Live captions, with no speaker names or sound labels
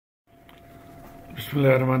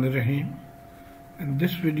Bismillahirrahmanirrahim. In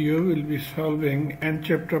this video we'll be solving N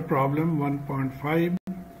chapter problem 1.5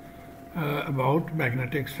 about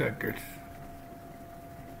magnetic circuits.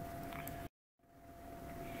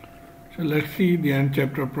 So let's see the N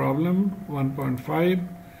chapter problem 1.5.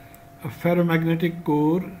 A ferromagnetic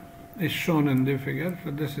core is shown in the figure.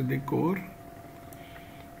 So this is the core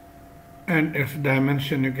and its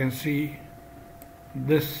dimension. You can see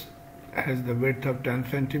this has the width of 10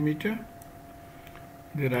 centimeter.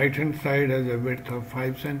 The right hand side has a width of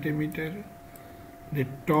 5 centimeter. The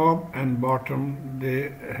top and bottom,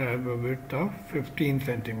 they have a width of 15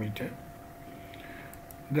 centimeter.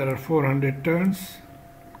 There are 400 turns.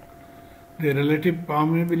 The relative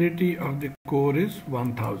permeability of the core is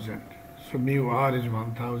 1000. So mu r is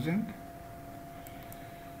 1000.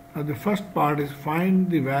 Now the first part is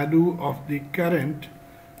find the value of the current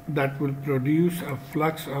that will produce a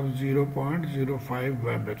flux of 0.05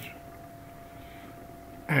 Weber.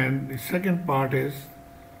 And the second part is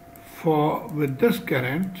with this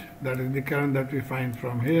current, that is the current that we find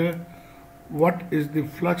from here, what is the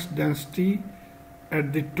flux density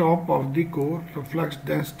at the top of the core. So flux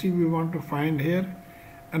density we want to find here,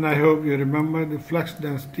 and I hope you remember the flux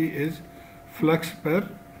density is flux per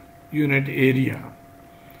unit area.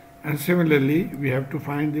 And similarly we have to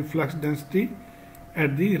find the flux density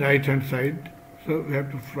at the right hand side. So we have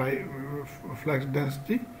to find flux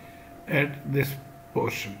density at this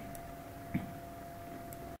portion.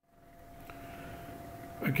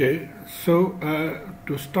 Okay, so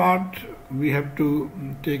to start we have to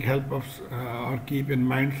take help of or keep in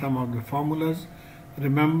mind some of the formulas.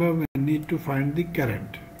 Remember, we need to find the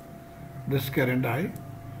current, this current I.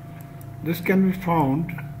 This can be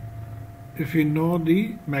found if we know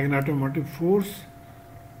the magnetomotive force.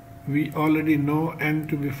 We already know N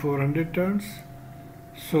to be 400 turns.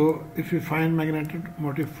 So if we find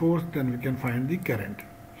magnetomotive force, then we can find the current.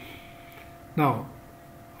 Now,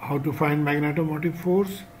 how to find magnetomotive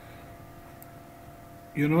force?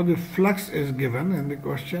 You know the flux is given in the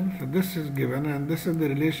question. So this is given, and this is the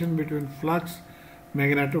relation between flux,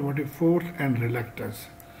 magnetomotive force and reluctance.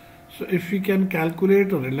 So if we can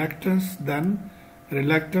calculate reluctance, then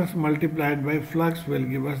reluctance multiplied by flux will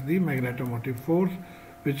give us the magnetomotive force,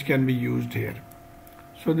 which can be used here.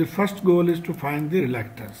 So the first goal is to find the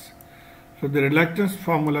reluctance. So the reluctance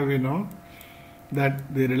formula, we know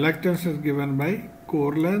that the reluctance is given by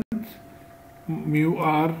core length, mu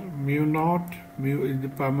r, mu naught. Mu is the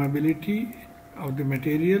permeability of the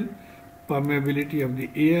material, permeability of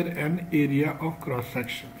the air, and area of cross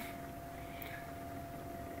sections.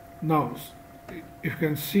 Now you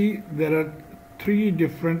can see there are three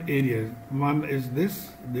different areas. One is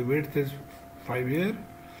this, the width is 5 here.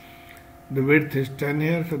 The width is 10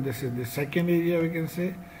 here, so this is the second area we can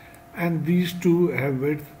say, and these two have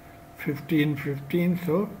width 15, 15,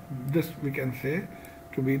 so this we can say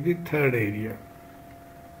to be the third area.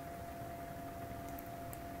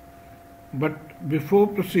 But before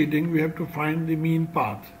proceeding, we have to find the mean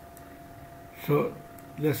path. So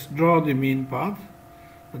let's draw the mean path.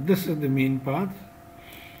 This is the mean path,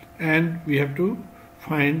 and we have to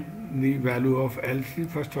find the value of LC.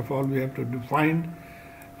 First of all, we have to define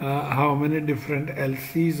how many different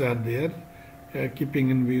LCs are there, keeping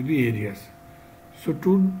in view the areas. So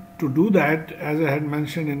to do that, as I had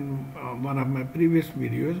mentioned in one of my previous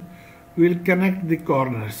videos, we will connect the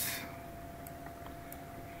corners.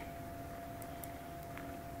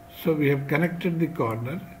 So we have connected the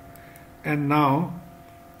corner, and now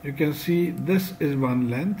you can see this is one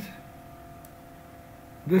length,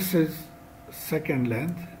 this is second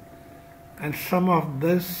length, and sum of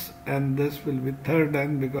this and this will be third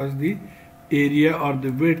length because the area or the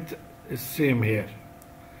width is same here.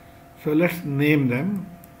 So let's name them.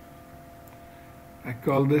 I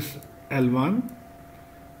call this L1,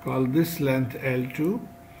 call this length L2,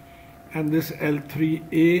 and this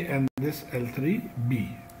L3A and this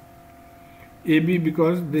L3B. AB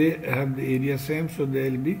because they have the area same, so they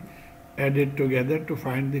will be added together to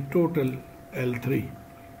find the total L3.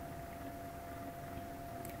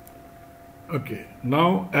 Okay,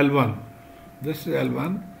 now L1. This is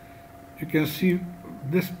L1. You can see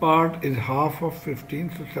this part is half of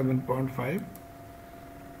 15, so 7.5.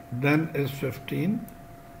 Then is 15,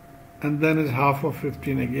 and then is half of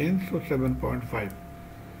 15 again, so 7.5.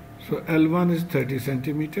 So L1 is 30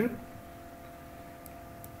 centimeter.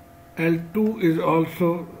 L2 is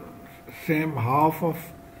also same, half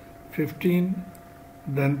of 15,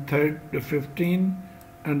 then 15,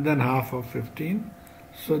 and then half of 15.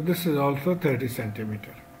 So this is also 30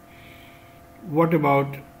 centimeter. What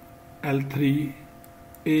about L3A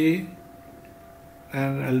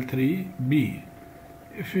and L3B?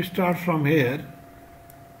 If we start from here,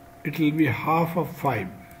 it will be half of 5.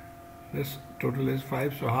 This total is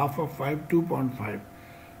 5, so half of 5, 2.5.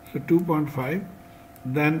 So 2.5,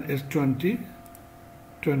 then is 20,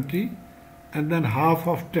 20, and then half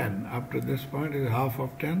of 10. Up to this point is half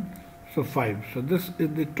of 10, so 5. So this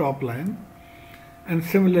is the top line. And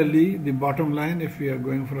similarly, the bottom line, if we are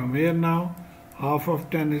going from here now, half of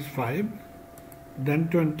 10 is 5, then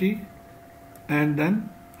 20, and then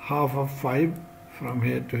half of 5 from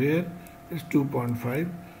here to here is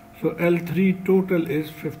 2.5. So L3 total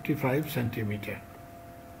is 55 centimeter.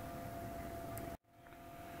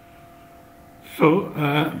 So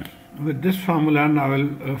with this formula now I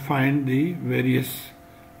will find the various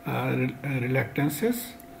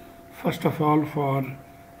reluctances. First of all, for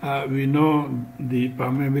we know the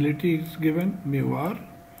permeability is given, mu r.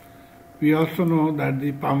 We also know that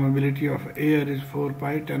the permeability of air is 4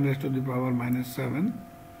 pi 10 raised to the power minus 7.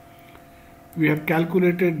 We have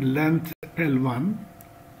calculated length L1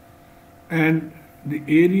 and the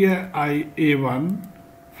area A1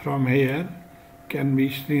 from here can be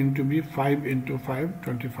seen to be 5 into 5,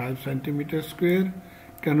 25 centimeters square,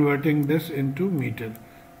 converting this into meter.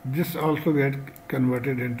 This also we had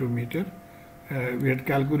converted into meter. We had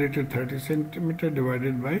calculated 30 centimeter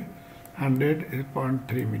divided by 100 is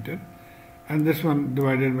 0.3 meter. And this one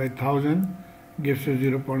divided by 1000 gives you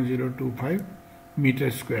 0.025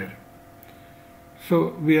 meter square.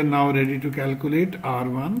 So we are now ready to calculate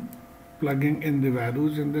R1, plugging in the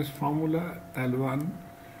values in this formula, L1,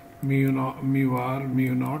 mu r,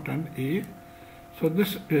 mu naught, and A. So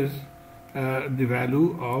this is the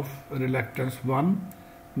value of reluctance 1,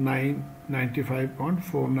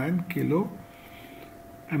 95.49 kilo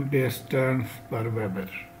amperes turns per Weber.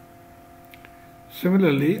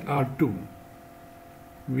 Similarly, R2,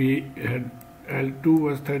 we had L2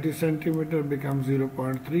 was 30 centimeter, becomes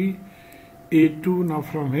 0.3. A2, now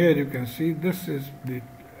from here you can see this is the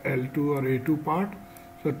L2 or A2 part.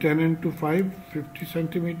 So 10 into 5, 50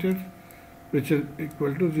 centimeters, which is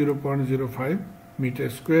equal to 0.05 meter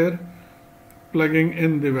square. Plugging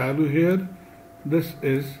in the value here, this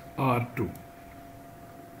is R2.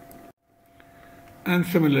 And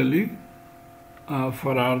similarly,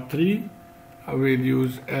 for R3, we'll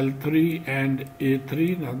use L3 and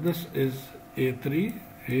A3. Now this is A3,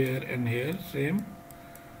 here and here, same.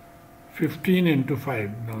 15 into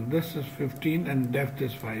 5. Now this is 15 and depth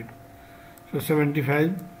is 5. So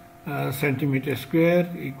 75 centimeter square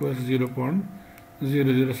equals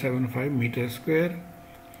 0.0075 meter square.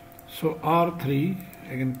 So R3,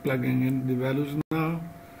 again plugging in the values now,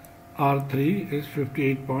 R3 is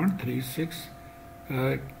 58.36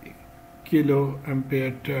 kilo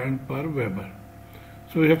ampere turn per Weber.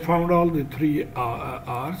 So we have found all the three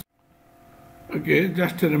R's. Okay,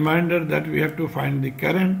 just a reminder that we have to find the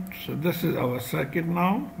current. So this is our circuit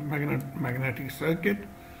now, magnetic circuit.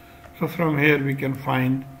 So from here we can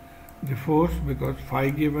find the force because phi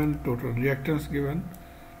given, total reactance given,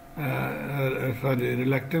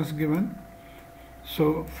 reluctance given.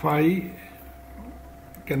 So phi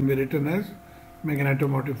can be written as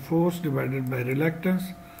magnetomotive force divided by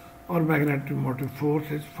reluctance, or magnetomotive force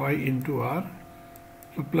is phi into R.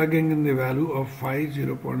 So plugging in the value of phi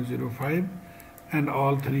 0.05 and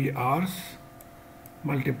all three R's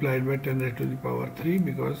multiplied by 10 raised to the power 3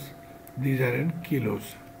 because these are in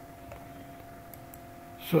kilos.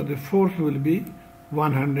 So the force will be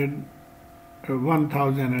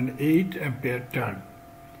 1008 ampere turn.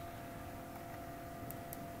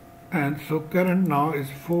 And so current now is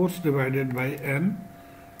force divided by N.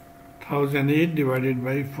 1008 divided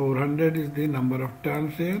by 400 is the number of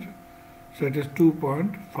turns here. So it is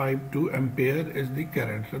 2.52 ampere is the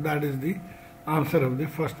current. So that is the answer of the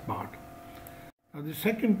first part. Now the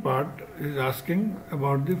second part is asking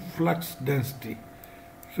about the flux density.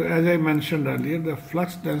 So as I mentioned earlier, the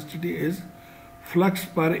flux density is flux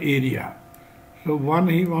per area. So one,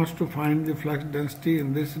 he wants to find the flux density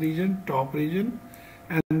in this region, top region,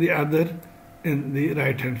 and the other in the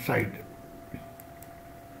right hand side.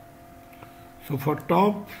 So for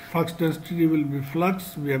top, flux density will be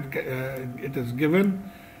flux, we have it is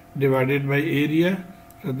given, divided by area.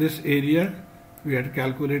 So this area we had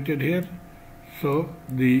calculated here. So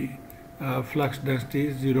the flux density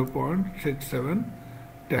is 0.67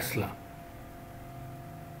 Tesla.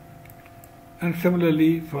 And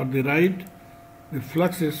similarly for the right, the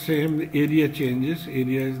flux is same, the area changes.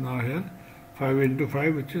 Area is now here 5 into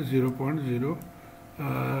 5, which is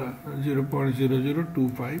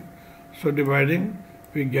 0.0025. So dividing,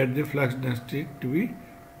 we get the flux density to be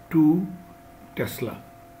 2 Tesla.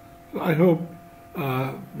 So I hope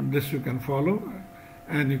this you can follow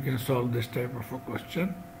and you can solve this type of a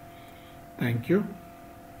question. Thank you.